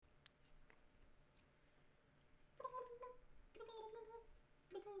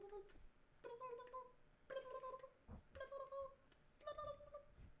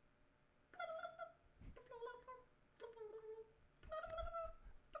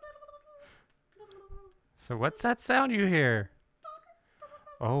So what's that sound you hear?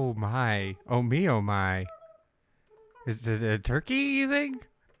 Oh my. Oh me, oh my. Is it a turkey, you think?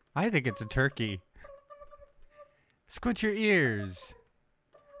 I think it's a turkey. Squint your ears.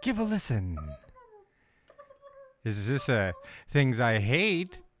 Give a listen. Is this a Things I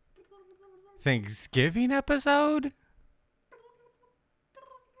Hate Thanksgiving episode?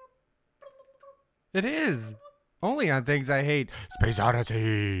 It is. Only on Things I Hate Space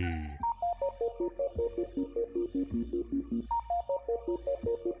Odyssey.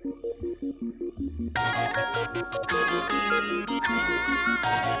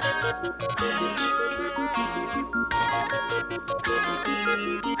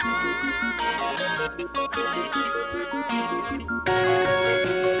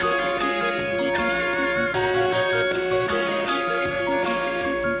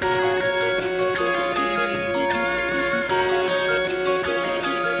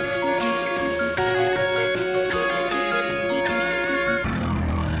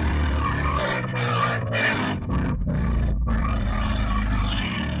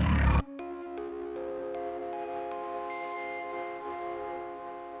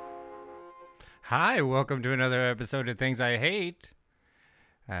 Hi, welcome to another episode of Things I Hate.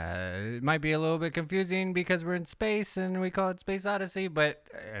 It might be a little bit confusing because we're in space and we call it Space Odyssey, but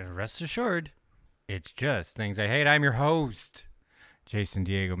rest assured, it's just Things I Hate. I'm your host, Jason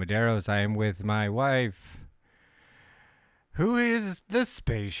Diego Medeiros. I am with my wife, who is the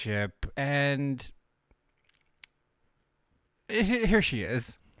spaceship, and here she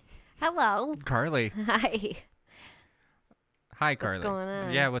is. Hello. Carly. Hi. Hi, Carly. What's going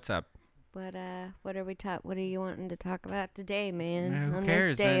on? Yeah, what's up? What are we what are you wanting to talk about today, man? Who On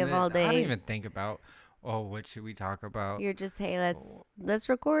cares, this day man? of all days. I don't even think about, what should we talk about? You're just, hey, let's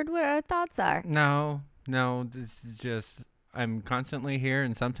record what our thoughts are. No, this is just, I'm constantly here,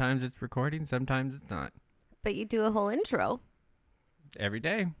 and sometimes it's recording, sometimes it's not. But you do a whole intro. Every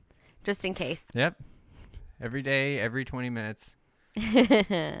day. Just in case. Yep. Every day, every 20 minutes.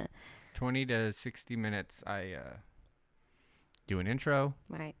 20 to 60 minutes, I do an intro.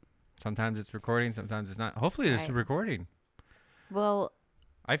 Right. Sometimes it's recording, sometimes it's not. Hopefully this is recording. Well,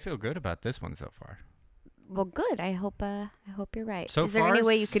 I feel good about this one so far. Well, good. I hope you're right. So is there far, any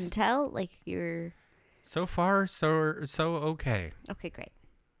way you can tell? Like you're So far, so okay. Okay,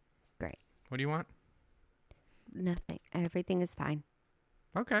 great. What do you want? Nothing. Everything is fine.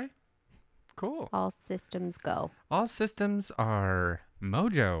 Okay. Cool. All systems go. All systems are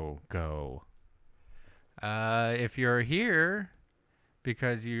mojo go. If you're here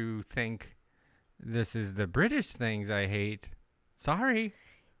because you think this is the British Things I Hate, sorry.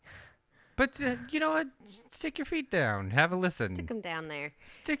 But you know what? Stick your feet down. Have a listen. Stick them down there.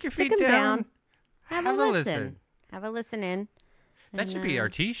 Stick your Stick feet 'em down. down. Have a listen. Have a listen in. That should be our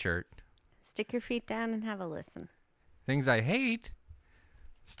t-shirt. Stick your feet down and have a listen. Things I Hate.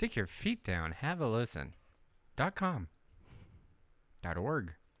 Stick your feet down. Have a listen. .com.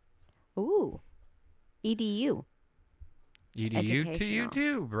 .org. Ooh. EDU. EDU to you Educational.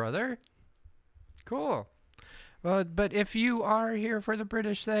 too, brother. Cool. Well, but if you are here for the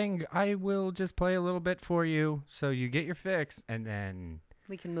British thing, I will just play a little bit for you so you get your fix, and then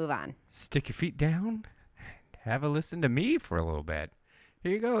We can move on. stick your feet down and have a listen to me for a little bit.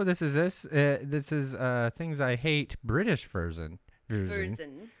 Here you go. This is Things I Hate British version. The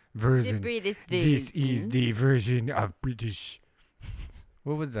Version. British This is version. the version of British.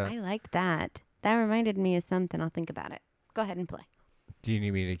 What was that? I like that. That reminded me of something. I'll think about it. Go ahead and play. Do you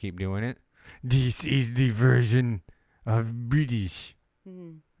need me to keep doing it? This is the version of British.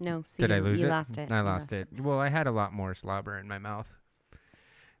 No, see, Did I lose you it? lost it. I You lost it. Well, I had a lot more slobber in my mouth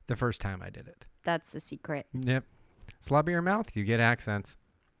the first time I did it. That's the secret. Yep. Slobber your mouth, you get accents.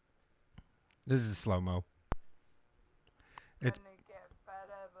 This is slow-mo. It's gonna get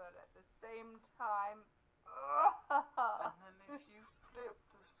better, but at the same time, And then if you flip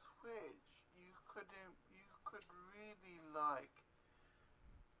the switch, you could really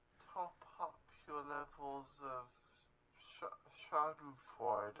top up your levels of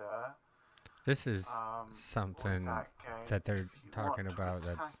Schadenfreude. This is with something that game that they're if you talking want to about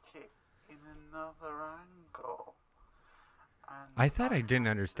attack that's... it in another angle. And I thought I didn't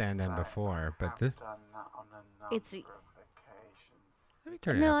have to understand them say before, I but have this... done that on a number It's- of occasions. Let me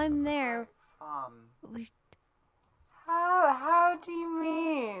turn it No, up. I'm there. Fun. how do you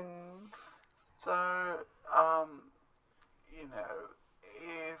mean? So,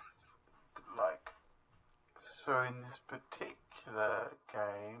 if, so in this particular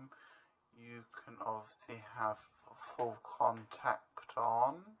game, you can obviously have full contact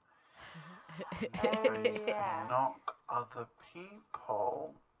on. So you yeah. can knock other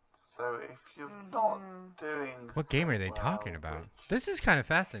people. So if you're not doing What so game are they well, talking about? which This is kind of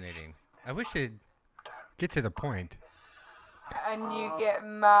fascinating. I wish they'd get to the point. And you get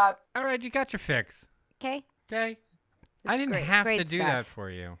mad. All right, you got your fix. Okay. Okay? I That's didn't great- have to great do stuff. that for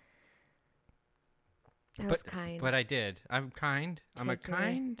you. That was kind. But I did. I'm kind. I'm a Take your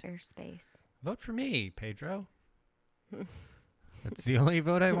kind. airspace. Vote for me, Pedro. That's the only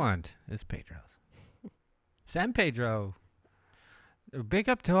vote I want is Pedro's. San Pedro. Big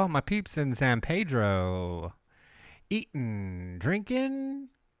up to all my peeps in San Pedro. Eating, drinking,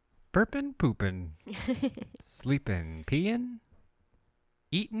 burping, pooping, sleeping, peeing,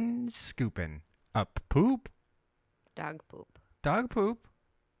 eating, scooping. Up poop, Dog poop. dog poop,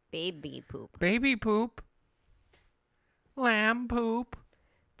 Baby poop. baby poop, lamb poop,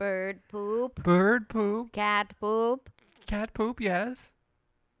 Bird poop. bird poop, Cat poop. cat poop, yes,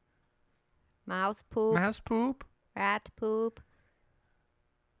 Mouse poop. mouse poop. Rat poop.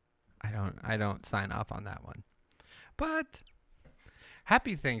 I don't sign off on that one. But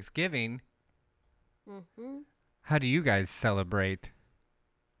happy Thanksgiving. Mm-hmm. How do you guys celebrate?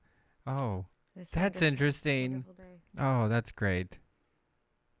 Oh, that's interesting. Oh, that's great.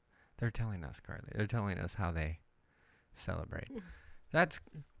 They're telling us, Carly. They're telling us how they celebrate. That's.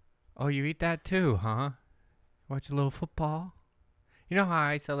 Oh, you eat that too, huh? Watch a little football. You know how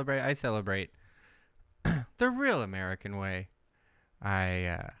I celebrate? I celebrate the real American way.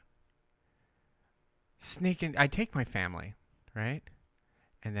 I sneak in. I take my family, right?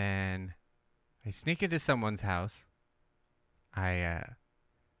 And then I sneak into someone's house. I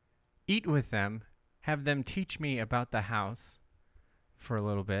eat with them, have them teach me about the house for a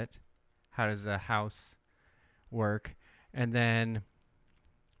little bit. How does the house work? And then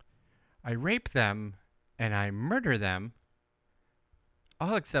I rape them and I murder them,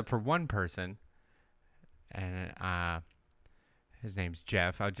 all except for one person. And his name's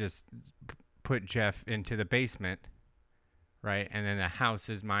Jeff. I'll just put Jeff into the basement, right? And then the house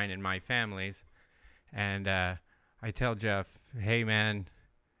is mine and my family's. And I tell Jeff, hey, man,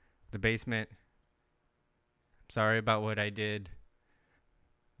 the basement, I'm sorry about what I did.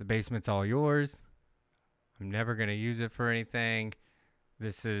 The basement's all yours. I'm never going to use it for anything.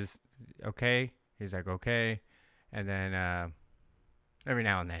 This is okay. He's like, okay. And then every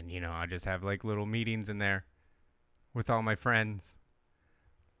now and then, you know, I'll just have like little meetings in there with all my friends.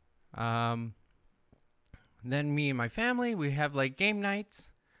 Then me and my family, we have like game nights.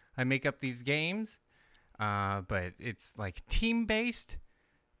 I make up these games, but it's like team-based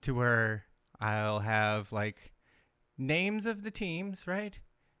to where I'll have like names of the teams, right?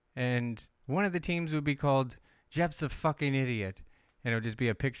 And one of the teams would be called Jeff's a fucking idiot. And it'll just be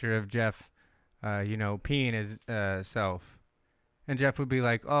a picture of Jeff, peeing his self. And Jeff would be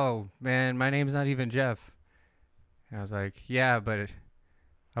like, oh, man, my name's not even Jeff. And I was like, yeah, but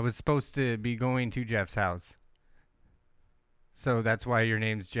I was supposed to be going to Jeff's house. So that's why your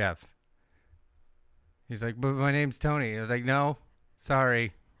name's Jeff. He's like, but my name's Tony. I was like, no,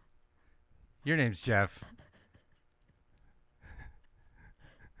 sorry. Your name's Jeff.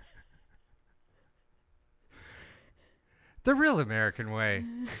 The real American way.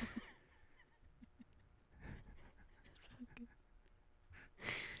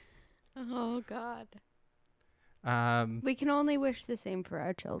 Oh, God. Um, We can only wish the same for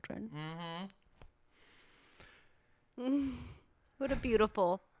our children. What a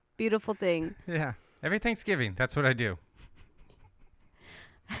beautiful, beautiful thing. yeah. Every Thanksgiving, that's what I do.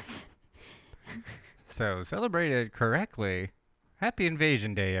 So celebrate it correctly. Happy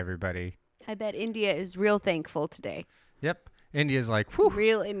Invasion Day, everybody. I bet India is real thankful today. Yep. India's like, whew.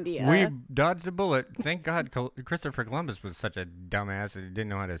 Real India. We dodged a bullet. Thank God Christopher Columbus was such a dumbass and didn't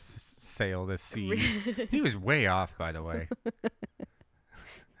know how to sail the seas. He was way off, by the way.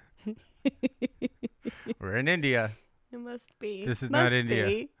 We're in India. It must be. This is Must not India.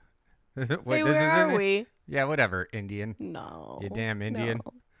 be. Wait, Hey, this where is are we? Yeah, whatever, Indian. No. You damn Indian.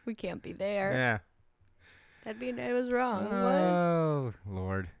 No, we can't be there. Yeah. That'd be, I was wrong. What? Oh,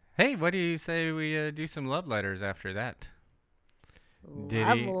 Lord. Hey, what do you say we do some love letters after that? Love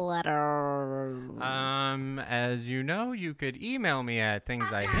Diddy. letters. As you know, you could email me at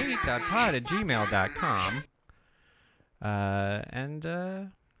thingshate.pod@gmail.com.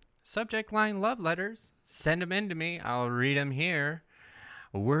 Subject line love letters. Send them in to me. I'll read them here.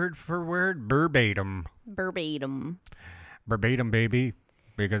 Word for word, verbatim. Verbatim. Verbatim, baby.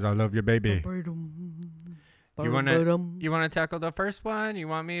 Because I love you, baby. Verbatim. You wanna tackle the first one? You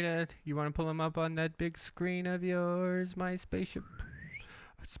want to pull them up on that big screen of yours, my spaceship?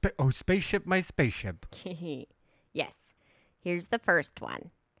 Spaceship, my spaceship. Yes. Here's the first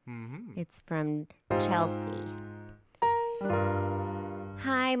one. Mm-hmm. It's from Chelsea.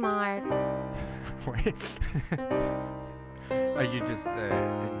 Hi, Mark. Wait. Are you just,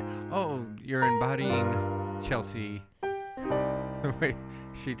 oh, you're embodying Chelsea. Wait,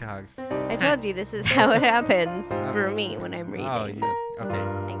 she talks. I told you this is how it happens for me when I'm reading. Oh, yeah.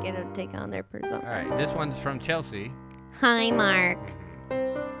 Okay. I get to take on their persona. All right. This one's from Chelsea. Hi, Mark.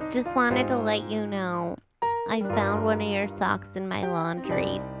 Mhm. Just wanted to let you know I found one of your socks in my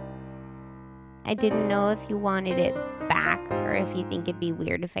laundry. I didn't know if you wanted it back or if you think it'd be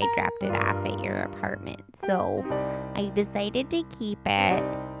weird if I dropped it off at your apartment. So I decided to keep it.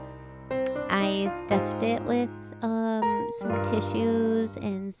 I stuffed it with some tissues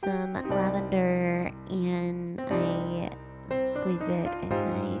and some lavender, and I squeeze it at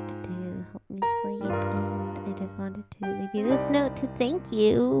night to help me sleep. And I just wanted to leave you this note to thank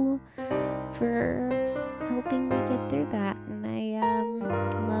you for helping me get through that. And I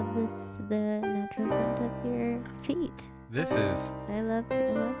love the natural scent of your feet. This is I love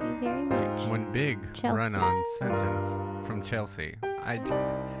you very much. one big Chelsea. run-on sentence from Chelsea.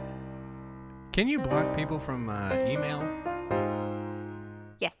 Can you block people from email?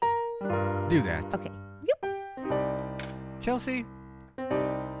 Yes. Do that. Okay. Chelsea,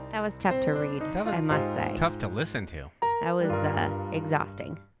 That was tough to read. That was I must say. tough to listen to. That was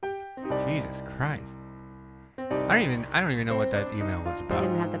exhausting. Jesus Christ. I don't even know what that email was about.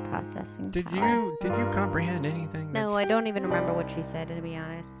 Didn't have the processing Did power. you comprehend anything? No, I don't even remember what she said, to be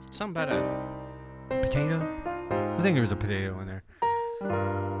honest. Something about a potato? I think there was a potato in there.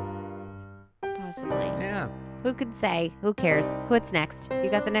 Possibly. Yeah. Who could say? Who cares? What's next? You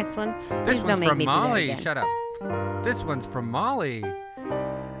got the next one? This Please one's don't make from me do that Molly. again. Shut up. This one's from Molly.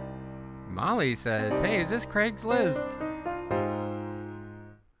 Molly says, "Hey, is this Craigslist?"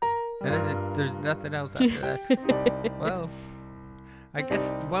 And then there's nothing else after that. Well, I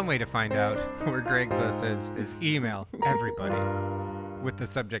guess one way to find out where Craigslist is email everybody with the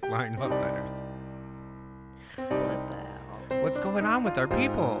subject line love letters. What the hell? What's going on with our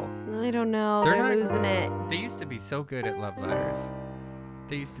people? I don't know. They're They're not- losing it. They used to be so good at love letters.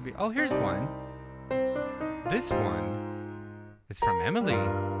 They used to be. Oh, here's one. This one is from Emily.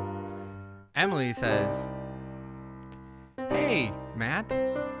 Emily says, "Hey, Matt.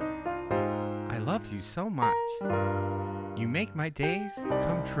 I love you so much. You make my days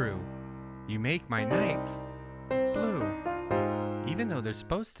come true. You make my nights blue. Even though they're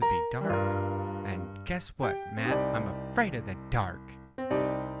supposed to be dark. And guess what, Matt? I'm afraid of the dark.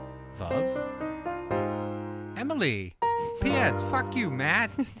 Love, Emily. P.S. Fuck you, Matt."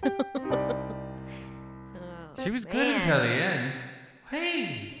 She was good until the end.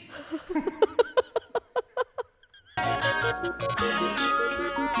 Hey.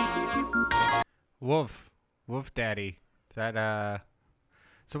 Woof daddy. That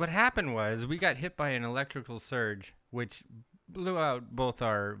So what happened was we got hit by an electrical surge which blew out both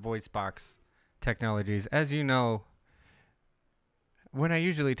our voice box technologies. As you know, when I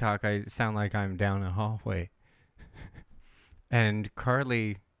usually talk, I sound like I'm down a hallway. And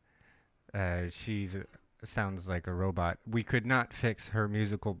Carly, sounds like a robot. We could not fix her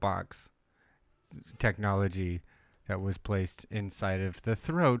musical box technology that was placed inside of the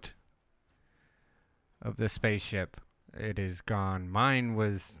throat of the spaceship. It is gone. Mine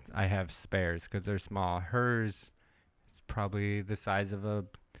was, I have spares because they're small. Hers is probably the size of a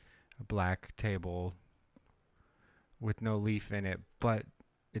black table with no leaf in it, but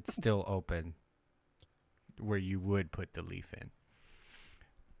it's still open where you would put the leaf in.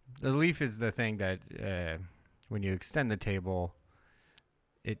 The leaf is the thing that when you extend the table,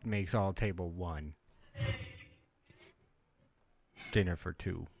 it makes all table one. Dinner for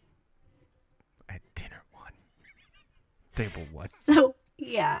two. At dinner one. Table one. So,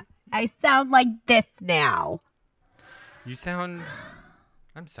 yeah, I sound like this now. You sound...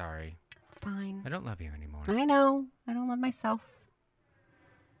 I'm sorry. It's fine. I don't love you anymore. I know. I don't love myself.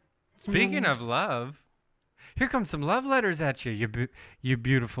 Speaking of love, here comes some love letters at you, you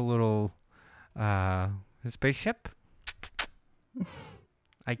beautiful little spaceship.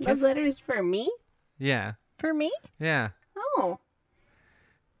 I guess. Love letters for me? Yeah, For me? yeah. Oh.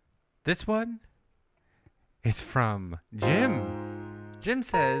 This one is from Jim. Jim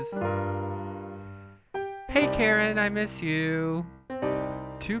says, "Hey Karen, I miss you.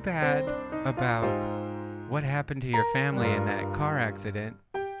 Too bad about what happened to your family in that car accident.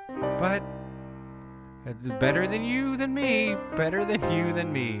 But it's better than you than me. Better than you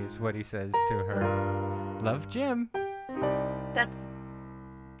than me," is what he says to her. Love, Jim.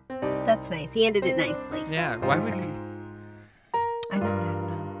 That's nice. He ended it nicely. Yeah, why would he? I don't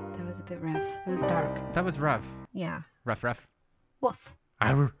know. That was a bit rough. It was dark. That was rough. Yeah. Rough. Woof.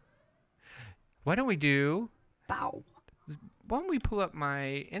 Arr. Why don't we do... Bow. why don't we pull up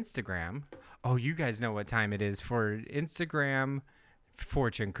my Instagram? Oh, you guys know what time it is for Instagram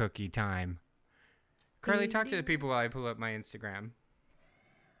fortune cookie time. Carly, talk to the people while I pull up my Instagram.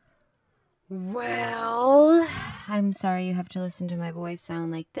 Well, I'm sorry you have to listen to my voice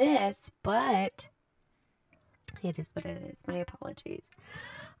sound like this, but it is what it is. My apologies.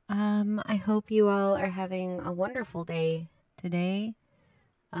 I hope you all are having a wonderful day today.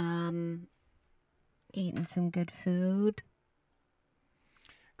 Eating some good food.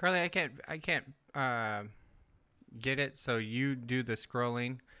 Carly, I can't get it, so you do the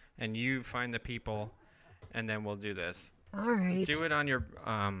scrolling and you find the people, and then we'll do this. All right. Do it on your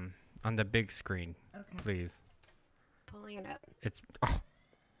on the big screen, Okay. please. Pulling it up.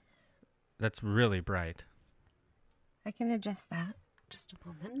 That's really bright. I can adjust that. Just a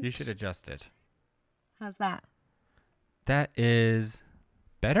moment. You should adjust it. How's that? That is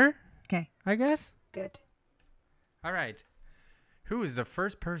better, Okay. I guess. Good. All right. Who is the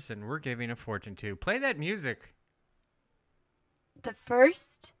first person we're giving a fortune to? Play that music. The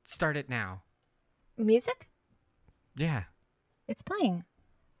first Start it now. music? Yeah. It's playing.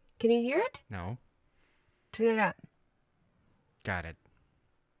 Can you hear it? No. Turn it up. Got it.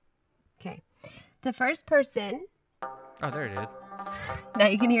 Okay. The first person. Oh, there it is. Now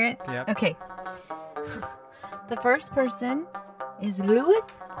you can hear it? Yep. Okay. The first person is Luis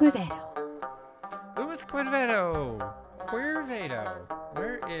Quevedo. Luis Quevedo. Where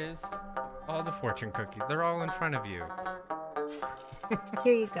is all the fortune cookies? They're all in front of you.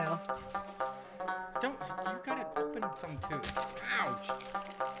 Here you go. You gotta open some too. Ouch.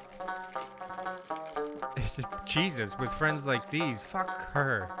 Jesus, with friends like these, fuck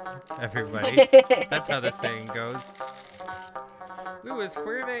her, everybody. That's how the saying goes. Luis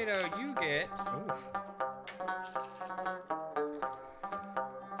Quevedo, you get... Oof.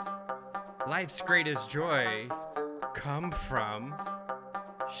 Life's greatest joy come from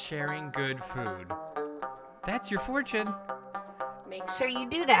sharing good food. That's your fortune. Make sure you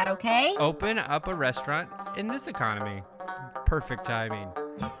do that, okay? Open up a restaurant in this economy. Perfect timing.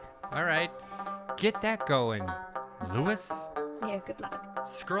 All right. Get that going. Lewis, Yeah, good luck.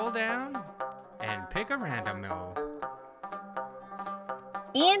 scroll down and pick a random mill.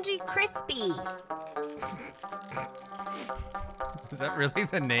 Angie Crispy. Is that really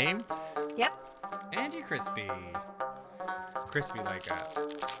the name? Yep. Angie Crispy. Crispy like a...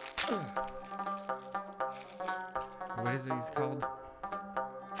 What is these called?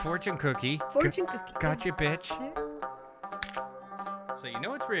 Fortune cookie. Fortune cookie. Gotcha, bitch. So you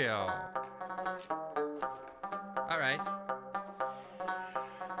know it's real. All right.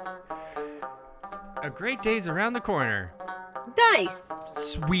 A great day's around the corner. Nice.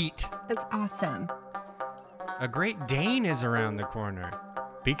 Sweet. That's awesome. A Great Dane is around the corner.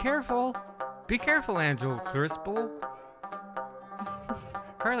 Be careful. Be careful, Angel Crispel.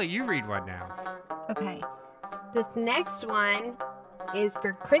 Carly, you read one now. Okay. This next one is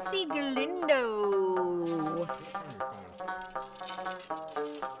for Chrissy Galindo.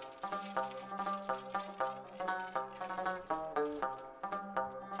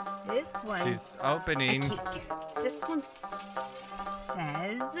 This one. She's opening. This one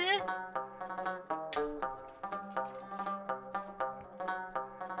says.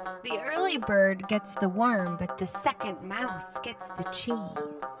 The early bird gets the worm, but the second mouse gets the cheese.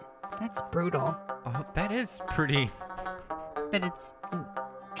 That's brutal. Oh, that is pretty. But it's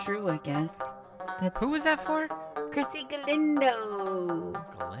true, I guess. That's Who was that for? Chrissy Galindo.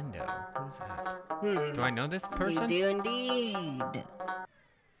 Galindo. Who's that? Do I know this You person? do indeed.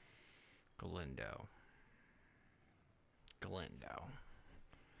 Galindo. Galindo.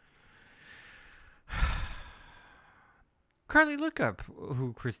 Carly, look up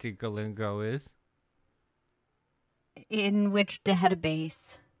who Christy Galindo is. In which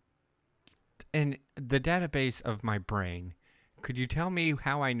database? In the database of my brain. Could you tell me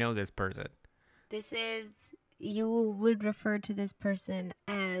how I know this person? This is, you would refer to this person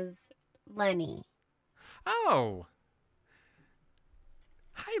as Lenny. Oh.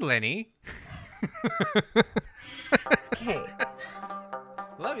 Hi, Lenny. Okay.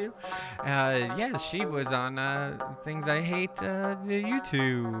 Love you. Yeah, she was on Things I Hate, the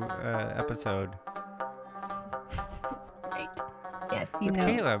YouTube episode. Right. Yes, you With know.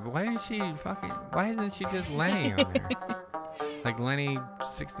 Caleb. Why isn't she just Lenny on there? Like Lenny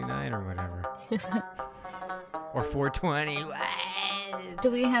 69 or whatever. Or 420.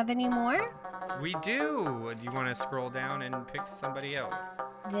 Do we have any more? We do. Do you want to scroll down and pick somebody else?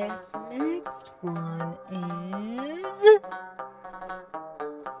 This next one is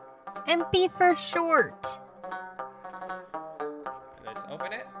MP for short. Let's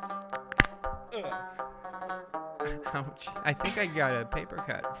open it. Ugh. Ouch. I think I got a paper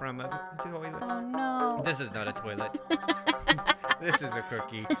cut from a toilet. Oh no. This is not a toilet. This is a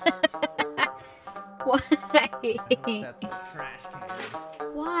cookie. Why? That's the trash can.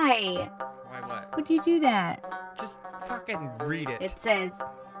 Why? Why what? Would you do that? Just fucking read it. It says,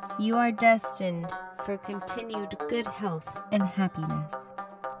 "You are destined for continued good health and happiness."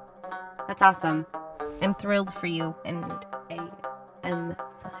 That's awesome. I'm thrilled for you, and I am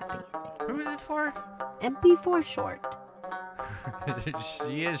so happy. Who is it for? MP4 short.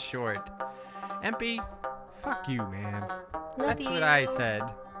 She is short. MP, fuck you, man. Love That's you. what I said.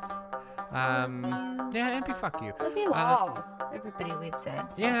 Love you. Yeah, MP, fuck you. Love you all. Everybody we've said.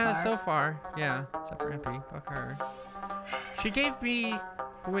 Yeah, far. so far. Yeah, except for MP. Fuck her. She gave me,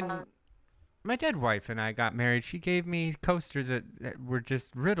 when my dead wife and I got married, she gave me coasters that were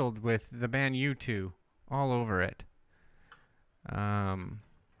just riddled with the band U2 all over it.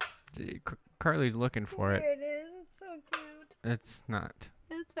 Carly's looking for it. There it is. It's so cute. It's not.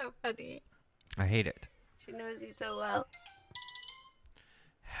 It's so funny. I hate it. She knows you so well.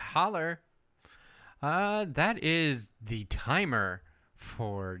 Holler. That is the timer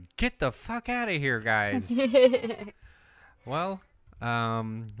for get the fuck out of here, guys. Well,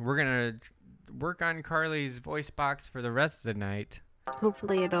 we're gonna work on Carly's voice box for the rest of the night.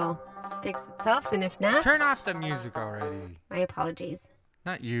 Hopefully it'll fix itself, and if not, Turn off the music already. my apologies.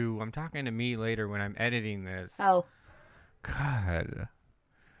 Not you. I'm talking to me later when I'm editing this. Oh, God.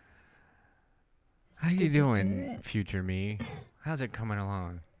 How you Did you do doing, it? future me? How's it coming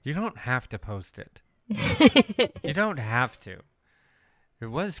along? You don't have to post it. You don't have to. It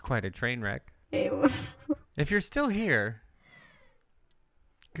was quite a train wreck. If you're still here,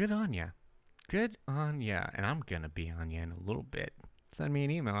 good on ya. Good on ya. And I'm going to be on ya in a little bit. Send me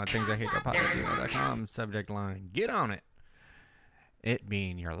an email at thingsahatepop@gmail.com. Subject line, get on it. It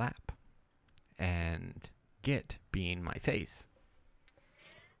being your lap. And get being my face.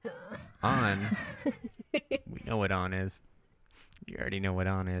 On. We know what on is. You already know what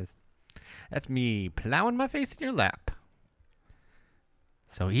on is. That's me plowing my face in your lap.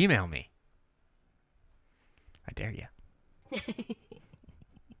 So email me. I dare you.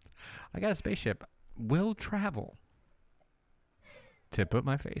 I got a spaceship. Will travel to put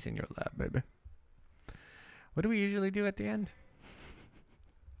my face in your lap, baby. What do we usually do at the end?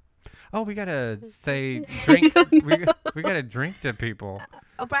 Oh, we gotta say drink. We gotta drink to people.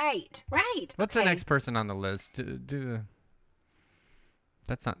 oh, right. What's the next person on the list?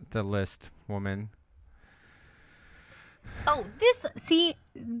 That's not the list, woman. Oh, see.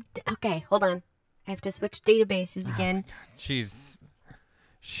 Okay, hold on. I have to switch databases again. She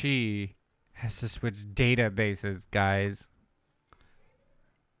has to switch databases, guys.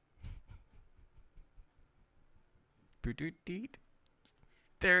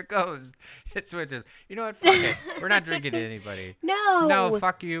 There it goes. It switches. You know what? Fuck it. We're not drinking to anybody. No. No,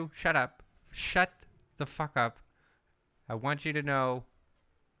 fuck you. Shut up. Shut the fuck up. I want you to know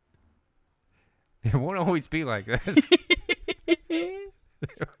it won't always be like this.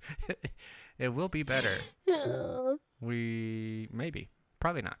 It will be better. Maybe.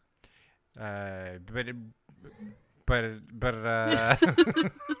 Probably not. But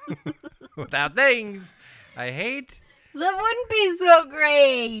without things I hate. That wouldn't be so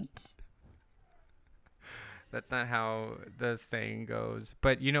great. That's not how the saying goes.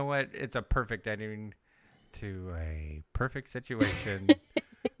 But you know what? It's a perfect ending to a perfect situation.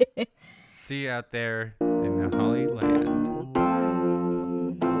 See you out there in the Holly Land.